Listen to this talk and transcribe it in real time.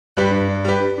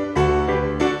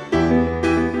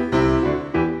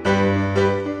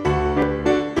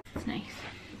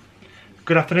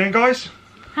Good afternoon, guys.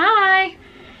 Hi.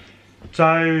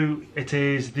 So it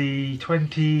is the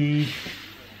 28th.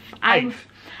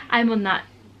 I'm on that.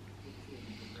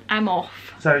 I'm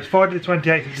off. So it's Friday the 28th of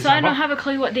December. So I don't have a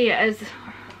clue what day it is.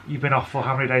 You've been off for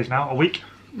how many days now? A week?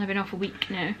 I've been off a week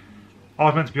now. I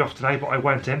was meant to be off today, but I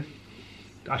went in,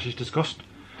 as is discussed.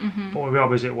 But we are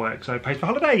busy at work, so it pays for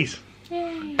holidays.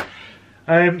 Yay.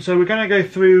 So we're going to go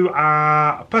through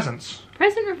our presents.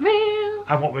 Present reveal.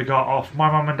 And what we got off my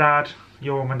mum and dad,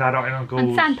 your mum and dad, and uncles.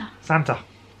 And Santa. Santa.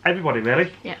 Everybody,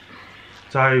 really. Yeah.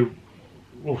 So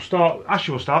we'll start.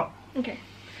 Ashley will start. Okay.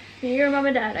 Your mum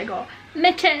and dad, I got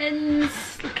mittens.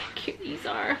 Look how cute these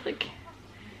are. Look.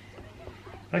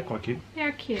 They're quite cute.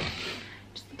 They're cute.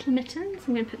 Just little mittens.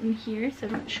 I'm going to put them here so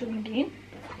I don't show them again.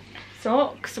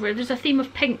 Socks. Where there's a theme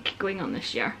of pink going on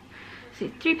this year. See,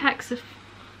 3 packs of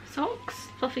socks.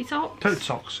 Fluffy socks. Tote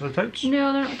socks. Are they totes?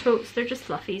 No, they're not totes. They're just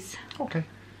fluffies. Okay.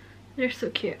 They're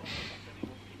so cute.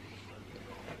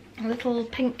 A little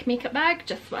pink makeup bag,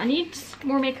 just what I need.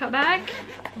 More makeup bag.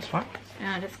 That's fine.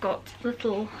 And it's got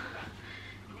little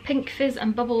pink fizz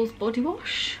and bubbles body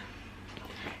wash.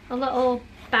 A little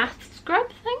bath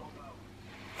scrub thing.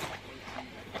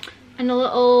 And a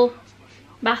little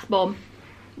bath bomb.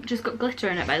 Which has got glitter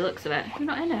in it by the looks of it. You're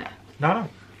not in it? No.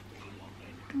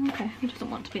 Okay, I just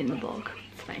don't want to be in the vlog.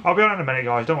 It's fine. I'll be on in a minute,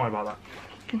 guys. Don't worry about that.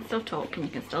 You can still talk and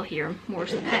you can still hear more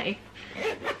than pay.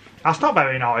 That's not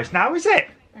very nice now, is it?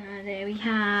 And there we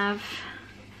have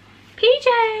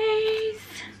PJs.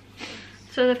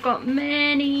 So they've got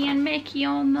Minnie and Mickey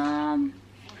on them.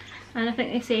 And I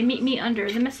think they say meet me under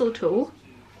the mistletoe.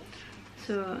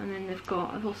 So, and then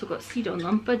I've also got seed on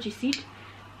them, budgie seed.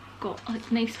 Got like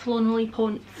nice flannelly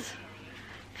ponce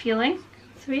feeling.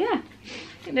 So yeah,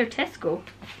 I think they're Tesco.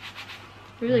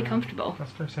 They're really comfortable.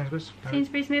 That's no Sainsbury's.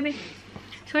 Sainsbury's maybe.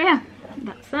 So yeah,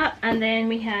 that's that. And then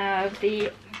we have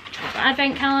the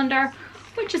advent calendar,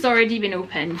 which has already been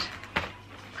opened.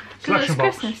 Selection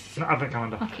box. Christmas. An advent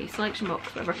calendar. Okay, selection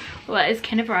box, whatever. Well, it is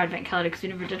kind of our advent calendar because we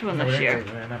never did one this year.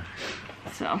 No.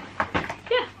 So,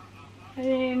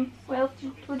 yeah. What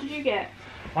did you get?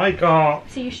 I got...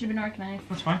 See, you should have been organised.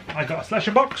 That's fine. I got a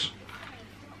selection box.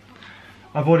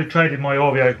 I've already traded my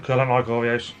Oreo because I don't like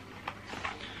Oreos.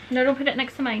 No, don't put it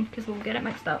next to mine because we'll get it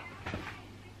mixed up.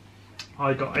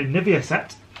 I got a Nivea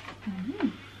set.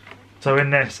 So in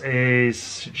this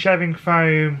is shaving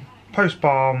foam, post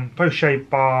balm, post shave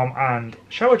balm, and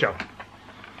shower gel.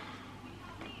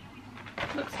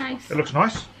 Looks nice. It looks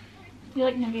nice. You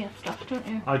like Nivea stuff, don't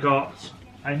you? I got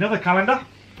another calendar.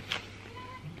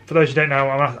 For those who don't know,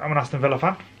 I'm an Aston Villa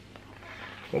fan.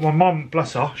 But my mum,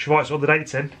 bless her, she writes all the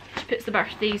dates in. She puts the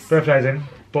birthdays In,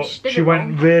 but she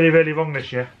went really wrong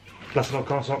this year. Bless her,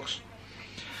 got socks.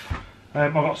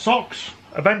 I've got socks,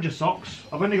 Avengers socks.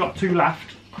 I've only got 2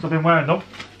 left because I've been wearing them.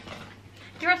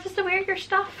 You're supposed to wear your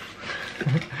stuff.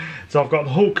 So I've got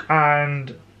the Hulk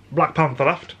and Black Panther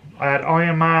left. I had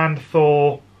Iron Man,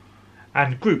 Thor,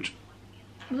 and Groot.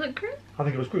 Was it Groot? I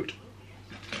think it was Groot.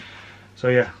 So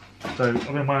yeah, so I've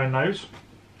been wearing those.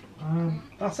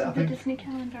 That's it, I think. The Disney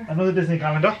calendar. Another Disney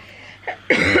calendar.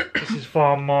 This is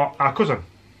from our cousin.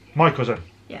 My cousin.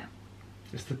 Yeah.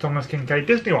 It's the Thomas Kincaid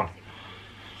Disney one.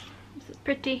 This is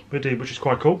pretty. Pretty, which is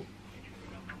quite cool.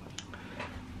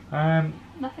 Nothing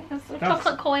else.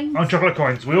 Chocolate coins. Oh, chocolate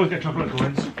coins. We always get chocolate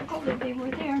coins. I forgot that they were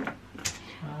there.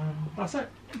 That's it.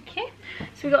 Okay.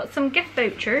 So we got some gift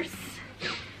vouchers.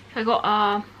 I got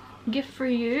a gift for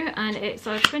you and it's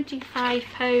a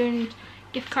 £25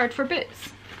 gift card for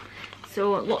Boots.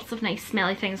 So lots of nice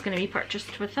smelly things going to be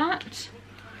purchased with that.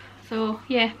 So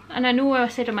yeah, and I know I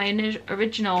said in my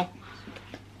original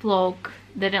vlog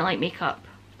that I didn't like makeup.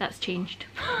 That's changed.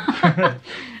 I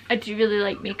do really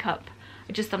like makeup.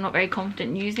 I'm not very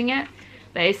confident in using it.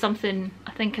 But it's something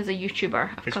I think as a YouTuber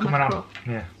I've come across.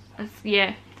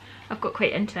 Yeah, I've got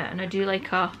quite into it, and I do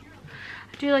like a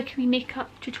wee makeup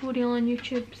tutorial on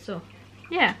YouTube. So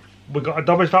yeah. We got a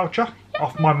Dobbers voucher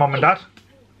off my mum and dad.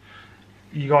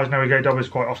 You guys know we go Dobbers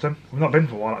quite often. We've not been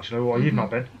for a while actually. Well, you've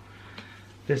not been.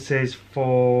 This is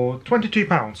for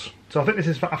 £22. So I think this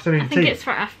is for afternoon tea. I think it's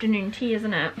for afternoon tea,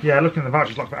 isn't it? Yeah, looking at the voucher,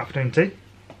 it's like for afternoon tea.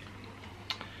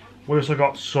 We also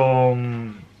got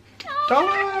some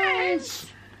dollars.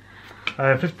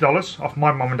 $50 off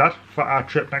my mum and dad for our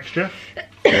trip next year.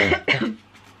 So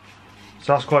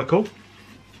that's quite cool.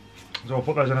 So I'll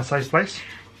put those in a safe place.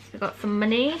 We got some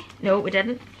money. No, we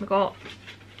didn't. Rob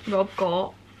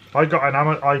got. I got a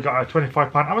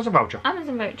 £25 Amazon voucher.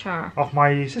 Amazon voucher. Off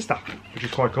my sister, which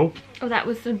is quite cool. Oh, that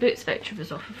was the Boots voucher was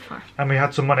off of her. And we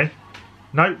had some money.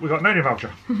 No, we got no new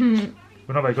voucher. We're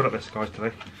not very good at this, guys,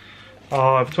 today.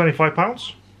 Of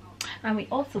 £25. And we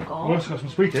also We got... also got some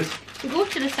sweeties. We go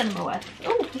to the cinema with.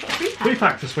 Oh, we got a 3-pack.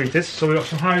 3-packs of sweeties. So we got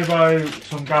some Haribo,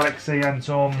 some Galaxy and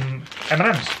some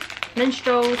M&M's.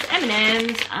 Minstrels,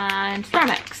 M&M's and Star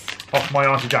Mix. Off my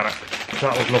Auntie Janet. So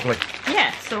that was lovely.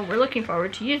 Yeah, so we're looking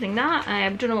forward to using that. I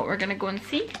don't know what we're going to go and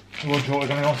see. You want to know what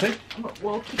we're going to go and see? But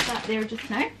we'll keep that there just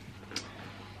now.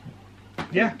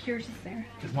 Yeah. Yours is there.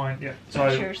 It's mine, yeah. So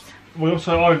Yours. we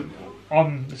also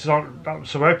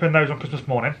so we opened those on Christmas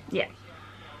morning. Yeah.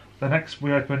 The next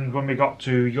we opened when we got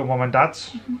to your mum and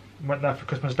dad's. Went there for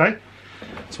Christmas Day.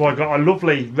 So I got a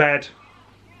lovely red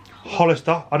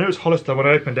Hollister. I knew it was Hollister when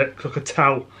I opened it because I could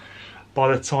tell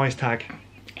by the size tag.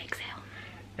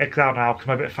 XL now because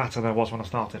I'm a bit fatter than I was when I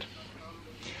started.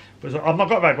 But I've not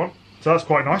got a red one, so that's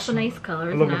quite nice. It's a nice colour, I'm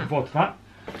isn't looking it? forward to that.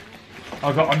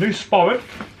 I've got a new Sporran.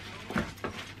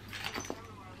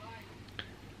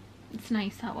 It's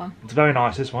nice, that one. It's very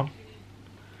nice, this one.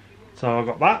 So I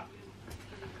got that.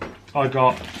 I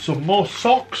got some more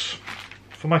socks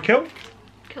for my kilt.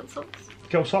 Kilt socks.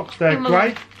 Kilt socks, they're Your grey.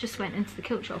 mum just went into the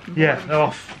kilt shop and Yeah, bought they're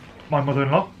off my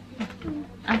mother-in-law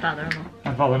and father-in-law.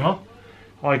 and father-in-law.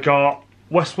 I got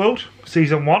Westworld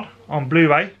Season 1 on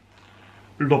Blu-ray.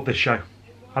 Love this show.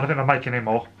 I don't think they're making any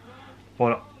more,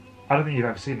 but I don't think you've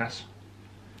ever seen this.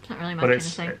 It's not really my But kind of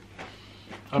it's thing. You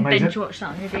can amazing. binge watch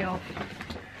that on your day off.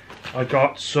 I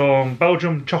got some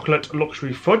Belgium chocolate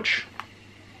luxury fudge.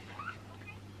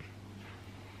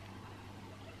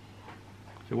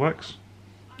 If it works.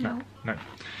 No. No.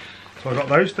 So I got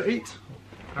those to eat.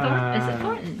 Is it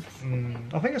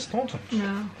Thornton's? I think it's Thornton's.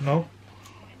 No. No.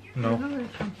 No. Where are they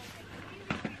from?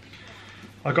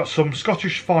 I got some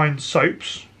Scottish Fine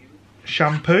soaps,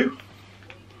 shampoo.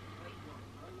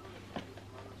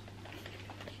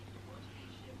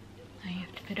 Now you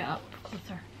have to put it up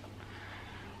closer.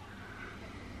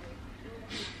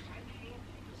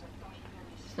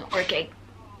 It's not working.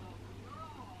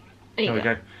 There we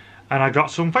go. And I got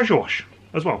some facial wash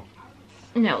as well.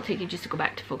 No, it'll take you just to go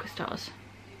back to focus to us.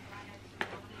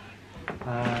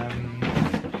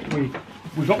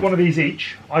 We got one of these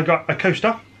each. I got a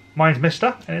coaster. Mine's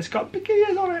Mister, and it's got big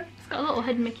ears on it. It's got a little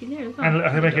hidden Mickey there as well. And a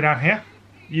little Mickey down here.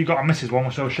 You got a Mrs. one,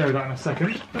 which I'll show you that in a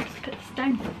second. Let's put this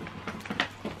down.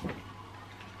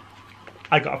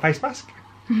 I got a face mask.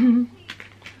 And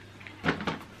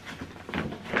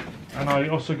I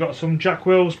also got some Jack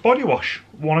Wills body wash,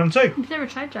 1 and 2. You've never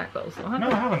tried Jack Wills though, have No,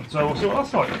 you? I haven't, so we'll see what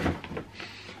that's like.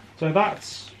 So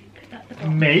that's Put that at the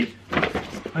bottom. me,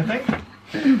 I think.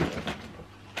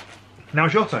 Now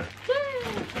it's your turn.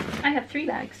 I have 3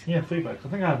 bags. Yeah, 3 bags. I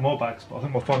think I have more bags, but I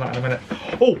think we'll find that in a minute.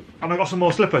 Oh, and I got some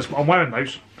more slippers, but I'm wearing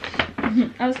those.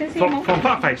 I was going to say From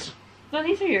Fat Face. Well,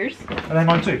 these are yours. And then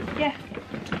mine too. Yeah.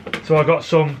 So I got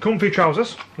some comfy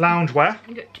trousers, lounge wear.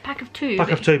 You got a pack of 2. Pack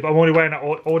of 2, but I'm only wearing that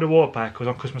order wore pair because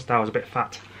on Christmas Day I was a bit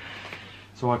fat.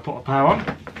 So I put a pair on.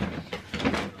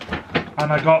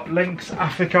 And I got Lynx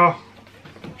Africa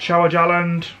shower gel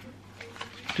and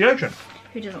deodorant.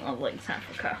 Who doesn't love Lynx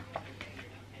Africa?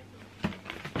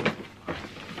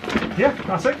 Yeah,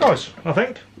 that's it guys, I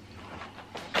think.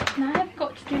 Now I've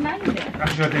got to do mine yet. I'm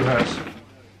just going to do hers.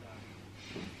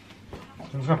 I'm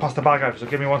just going to pass the bag over, so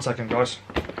give me 1 second guys.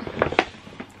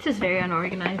 This is very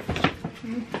unorganised.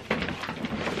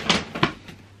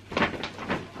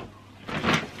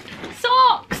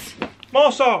 Socks!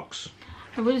 More socks!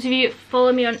 For those of you that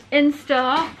follow me on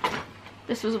Insta,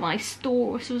 this was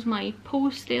my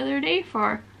post the other day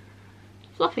for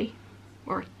Fluffy.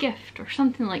 Or a gift or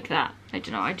something like that. I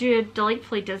don't know. I do a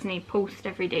Delightfully Disney post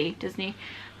every day. Disney,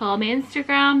 follow my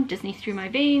Instagram, Disney Through My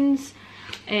Veins.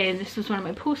 This was one of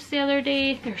my posts the other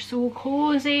day. They're so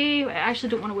cozy. I actually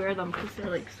don't want to wear them because they're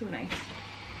like so nice.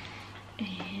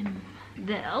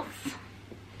 This.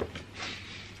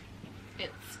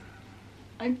 It's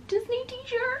a Disney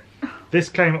t-shirt. This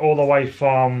came all the way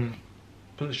from,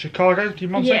 was it Chicago, do you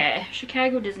mind saying? Yeah,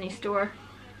 Chicago Disney store.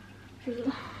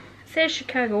 It says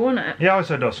Chicago on it. Yeah, it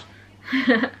also does.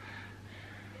 But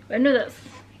I know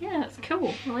that's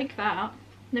cool. I like that.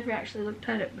 Never actually looked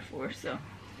at it before, so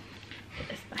put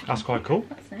this back. That's quite cool.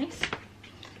 That's nice.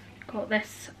 Got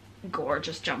this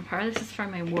gorgeous jumper. This is for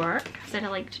my work. I said I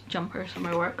liked jumpers for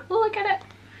my work. Oh, look at it.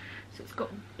 So it's got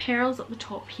pearls at the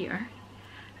top here,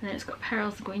 and then it's got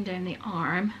pearls going down the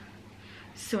arm.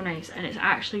 So nice, and it's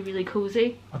actually really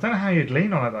cozy. I don't know how you'd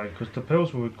lean on it though, because the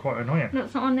pills were quite annoying. No,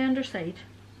 it's not on the underside.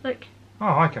 Look,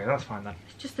 Oh, okay, that's fine then.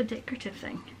 it's just a decorative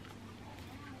thing.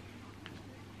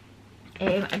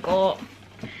 I got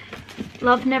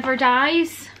Love Never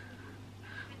Dies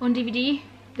on DVD,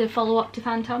 the follow-up to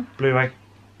Phantom. Blu-ray.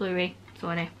 Blu-ray,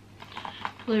 sorry.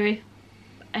 Blu-ray.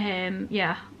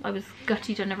 Yeah, I was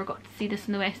gutted I never got to see this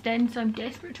in the West End, so I'm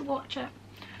desperate to watch it.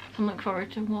 can look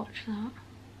forward to watch that.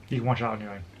 You can watch that on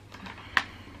your own.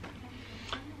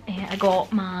 I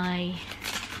got my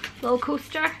little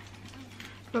coaster.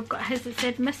 I've got his that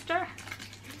said Mr.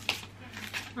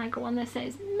 I got one that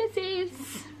says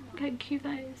Mrs. Look how cute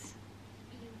that is.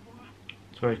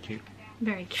 It's very cute.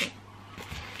 Very cute.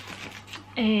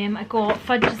 I got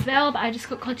fudge as well, but I just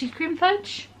got cottage cream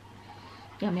fudge.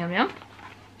 Yum yum yum.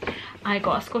 I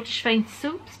got a Scottish fine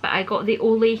soaps, but I got the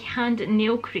Olay hand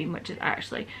nail cream, which is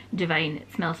actually divine.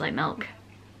 It smells like milk.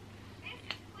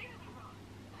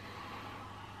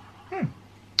 It's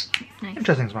nice.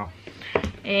 Interesting smell.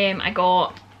 I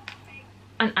got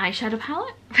an eyeshadow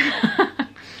palette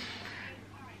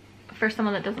for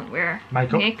someone that doesn't wear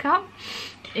makeup.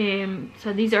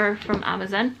 So these are from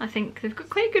Amazon. I think they've got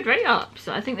quite a good write-up,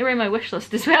 so I think they're in my wish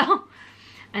list as well.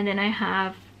 And then I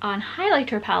have an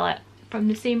highlighter palette from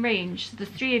the same range. So there's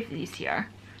 3 of these here.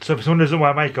 So if someone doesn't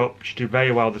wear makeup, you should do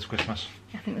very well this Christmas.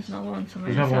 I think there's another one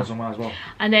somewhere. There's another one somewhere as well.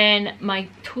 And then my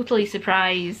totally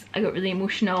surprise, I got really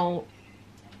emotional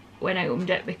when I opened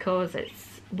it because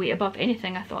it's way above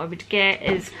anything I thought I would get,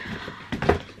 is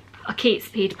a Kate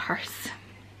Spade purse.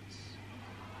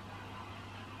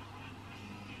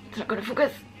 It's not gonna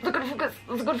focus. It's not gonna focus.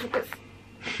 It's gonna focus.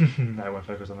 No, I won't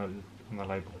focus on the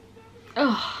label.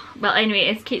 Oh, well anyway,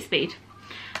 it's Kate Spade.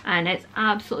 And it's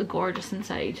absolutely gorgeous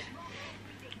inside.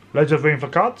 Loads of room for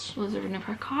cards. Loads of room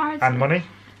for cards. And money.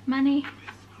 Money.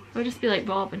 I'll just be like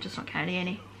Bob and just not carry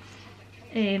any.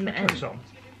 And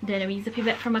then a wee zippy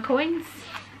bit for my coins.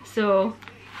 So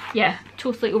yeah,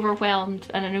 totally overwhelmed.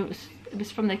 And I know it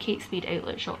was from the Kate Spade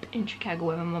outlet shop in Chicago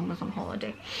when my mum was on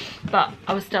holiday. But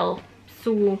I was still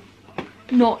so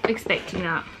not expecting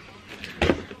that.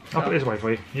 I'll put this away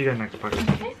for you. You go next person.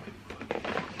 Okay.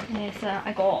 So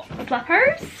I got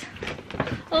flippers.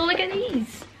 Oh, look at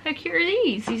these. How cute are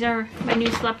these? These are my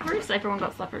new slippers. Everyone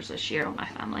got slippers this year on my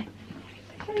family.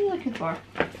 What are you looking for?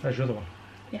 There's your other one.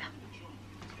 Yeah.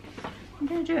 I'm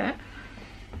gonna do it.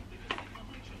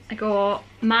 I got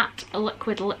matte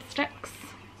liquid lipsticks.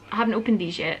 I haven't opened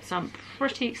these yet, so I'm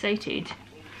pretty excited.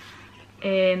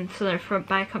 So they're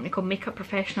by a company called Makeup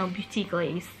Professional Beauty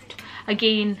Glazed.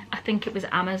 Again, I think it was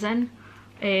Amazon.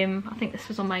 I think this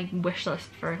was on my wish list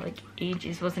for like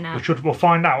ages, wasn't it? We'll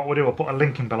find out what we'll do. We'll put a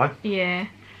link in below. Yeah.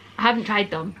 I haven't tried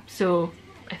them, so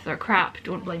if they're crap,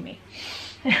 don't blame me.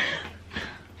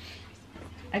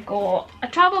 I got a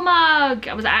travel mug.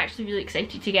 I was actually really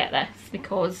excited to get this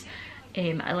because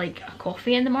I like a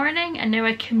coffee in the morning, and now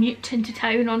I commute into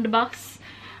town on the bus.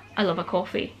 I love a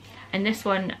coffee. And this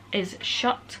one is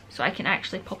shut, so I can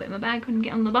actually pop it in my bag when I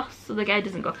get on the bus, so the guy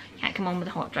doesn't go, can't come on with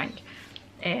a hot drink.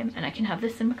 And I can have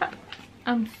this in my cup.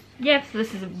 Yeah, so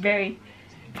this is a very...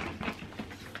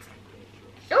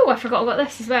 Oh, I forgot about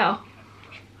this as well.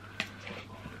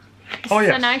 This is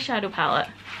an eyeshadow palette.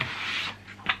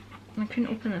 I couldn't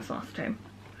open this last time.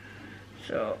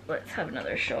 So let's have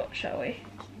another shot, shall we?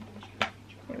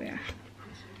 Here we are.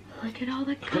 Look at all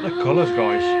the colours. Look at the colours,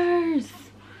 guys.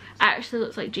 Actually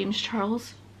looks like James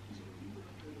Charles.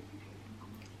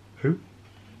 Who?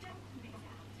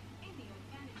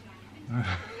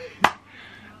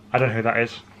 I don't know who that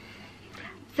is.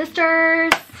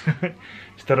 Sisters!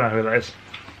 Still don't know who that is.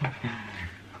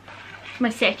 My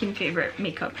second favourite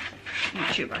makeup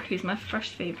YouTuber. Who's my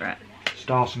first favourite?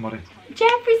 Star somebody.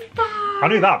 Jeffree Star! I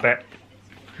knew that bit.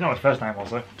 You know what his first name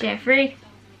was though. Jeffree.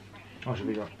 What should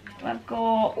we got? I've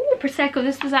got, oh, Prosecco.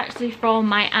 This was actually from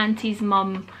my auntie's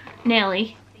mum,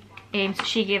 Nellie. So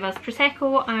she gave us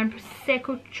Prosecco and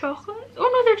Prosecco chocolates. Oh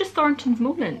no, they're just Thornton's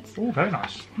Moments. Oh, very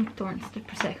nice. Thornton's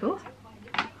Prosecco.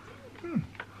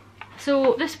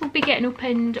 So this will be getting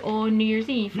opened on New Year's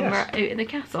Eve when we're out at the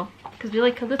castle. Because we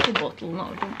like a little bottle,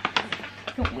 no,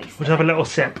 don't waste it. We'll have a little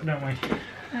sip, don't we?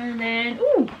 And then,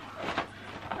 ooh,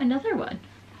 another one.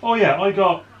 Oh yeah, I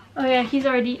got... Oh yeah, he's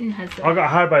already eaten his. I got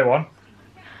a Haribo one.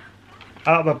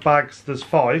 Out of the bags, there's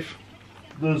 5.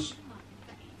 There's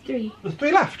 3. There's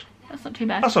 3 left. That's not too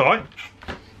bad. That's alright.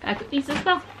 I got these as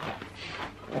well.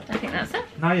 I think that's it.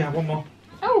 Now you have one more.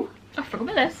 Oh, I forgot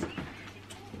about this.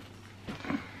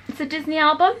 It's a Disney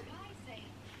album.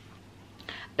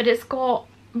 But it's got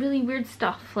really weird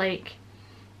stuff like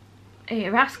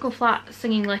Rascal Flatts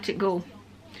singing Let It Go.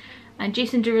 And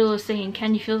Jason Derulo singing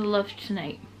Can You Feel the Love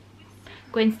Tonight.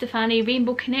 Gwen Stefani,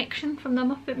 Rainbow Connection from the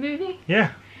Muppet movie.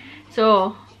 Yeah.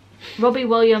 So, Robbie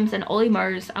Williams and Ollie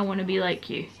Murs, I Want to Be Like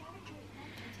You.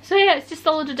 So yeah, it's just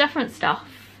a load of different stuff.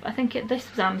 I think this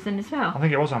was Amazon as well. I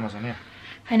think it was Amazon, yeah.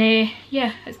 And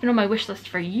yeah, it's been on my wish list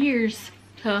for years.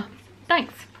 So,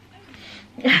 thanks.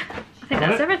 I think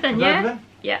that's everything, yeah? Everything?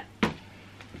 Yeah.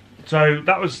 So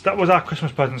that was our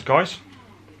Christmas presents, guys.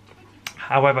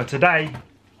 However, today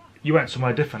you went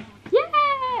somewhere different.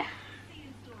 Yeah!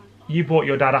 You bought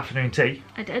your dad afternoon tea.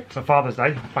 I did. For Father's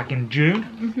Day back in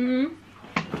June.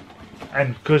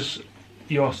 And because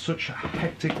you're such a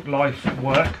hectic life at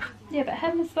work. Yeah, but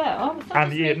him as well.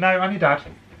 And your dad,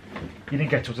 you didn't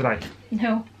get till today.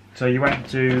 No. So you went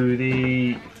to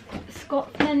the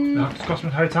Scotsman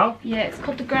Hotel? Yeah, it's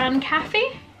called the Grand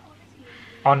Cafe.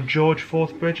 On George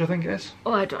Forth Bridge, I think it is.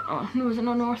 Oh, I don't know. No, is it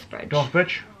not North Bridge? North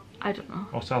Bridge? I don't know.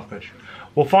 Or South Bridge.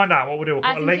 We'll find out. What we'll do, we'll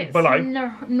put a link below.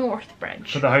 North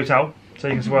Bridge. To the hotel, so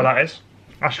you can see where that is.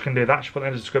 Ash can do that, she'll put it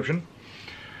in the description.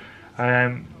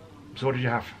 So what did you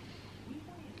have?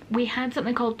 We had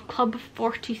something called Club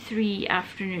 43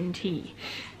 afternoon tea.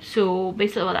 So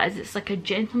basically what that is, it's like a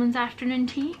gentleman's afternoon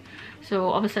tea. So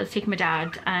obviously I was taking my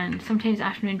dad, and sometimes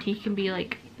afternoon tea can be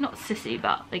like, not sissy,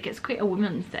 but like it's quite a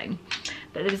woman's thing.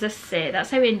 But there was this, that's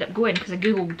how we ended up going, because I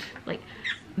googled like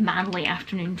manly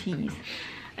afternoon teas.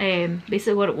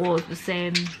 Basically what it was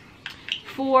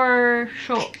 4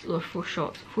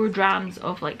 drams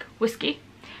of like whiskey.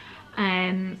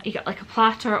 You got like a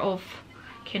platter of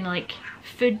kind of like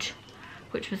food,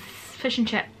 which was fish and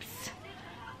chips.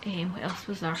 What else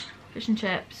was there? Fish and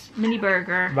chips, mini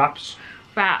burger, Wraps,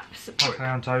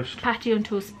 patty on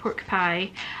toast, pork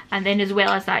pie, and then as well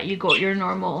as that you got your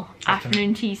normal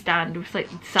afternoon tea stand with like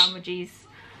sandwiches,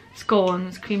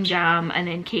 scones, cream jam, and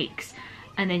then cakes,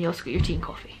 and then you also got your tea and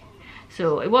coffee.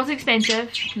 So it was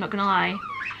expensive, I'm not gonna lie,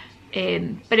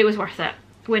 but it was worth it.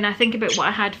 When I think about what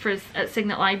I had for at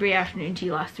Signet Library afternoon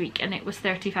tea last week, and it was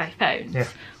 £35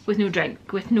 with no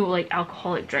drink, with no like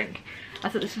alcoholic drink, I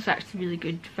thought this was actually really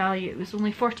good value. It was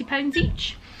only £40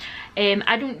 each.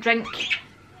 I don't drink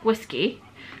whiskey,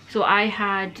 so I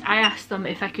asked them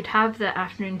if I could have the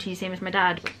afternoon tea same as my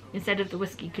dad, but instead of the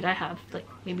whiskey could I have like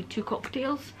maybe 2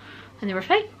 cocktails, and they were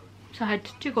fine. So I had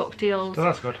 2 cocktails. So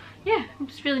that's good. Yeah, it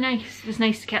was really nice. It was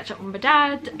nice to catch up with my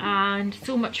dad, and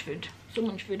so much food. So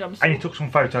much food. And you took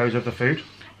some photos of the food.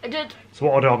 I did. So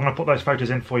what I'll do, I'm going to put those photos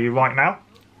in for you right now.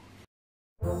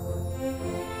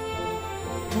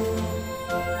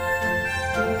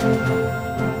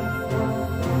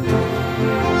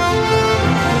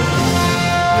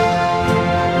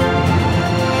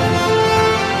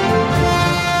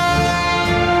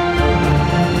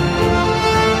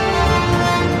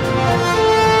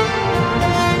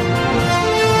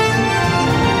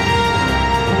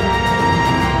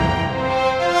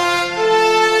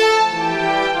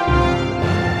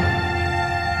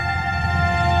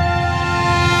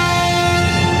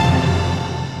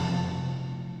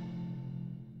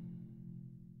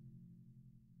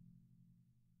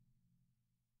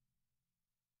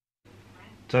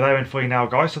 So they're in for you now,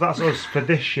 guys. So that's us for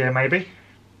this year, maybe.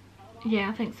 Yeah,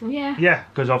 I think so, yeah. Yeah,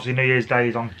 because obviously New Year's Day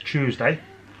is on Tuesday.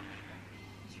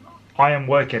 I am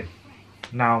working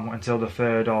now until the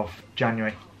 3rd of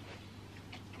January,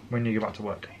 when you go back to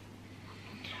work.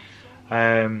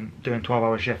 Doing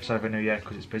 12-hour shifts over New Year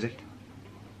because it's busy.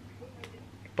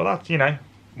 But that's, you know,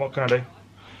 what can I do?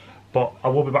 But I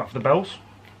will be back for the bells.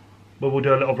 But we'll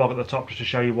do a little vlog at the top just to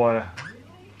show you what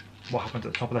happened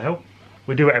at the top of the hill.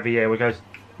 We do it every year. We go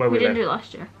where we live. We didn't do it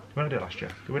last year. We didn't do it last year.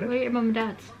 Did we do it? Where are your mum and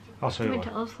dad's? I'll show you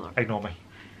what. Ignore me.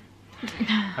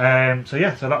 So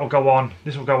yeah, so that will go on.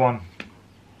 This will go on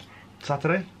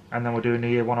Saturday, and then we'll do a New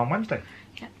Year one on Wednesday.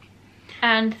 Yeah.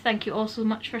 And thank you all so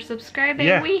much for subscribing.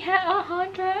 Yeah. We hit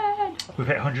 100. We've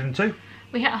hit 102.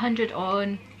 We hit 100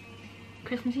 on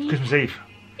Christmas Eve. Christmas Eve.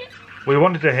 Yeah. We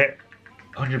wanted to hit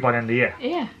 100 by the end of the year.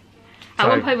 Yeah. At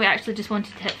one point we actually just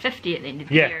wanted to hit 50 at the end of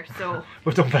the year, so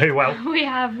we've done very well. We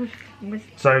have.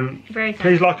 So very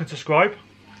please like and subscribe.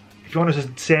 If you want us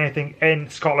to see anything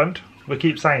in Scotland, we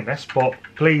keep saying this, but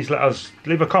please let us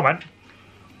leave a comment,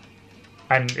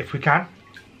 and if we can,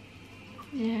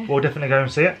 we'll definitely go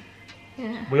and see it.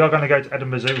 Yeah. We are going to go to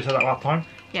Edinburgh Zoo, we said that last time.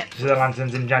 Yeah. To see the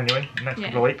lanterns in January, next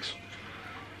couple of weeks.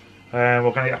 We're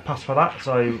going to get a pass for that,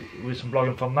 so we'll do some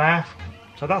vlogging from there.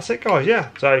 So that's it, guys, yeah.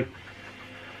 So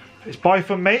it's bye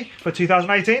from me for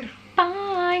 2018.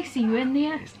 Bye. See you in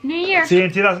the new year. See you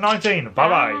in 2019. Bye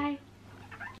bye.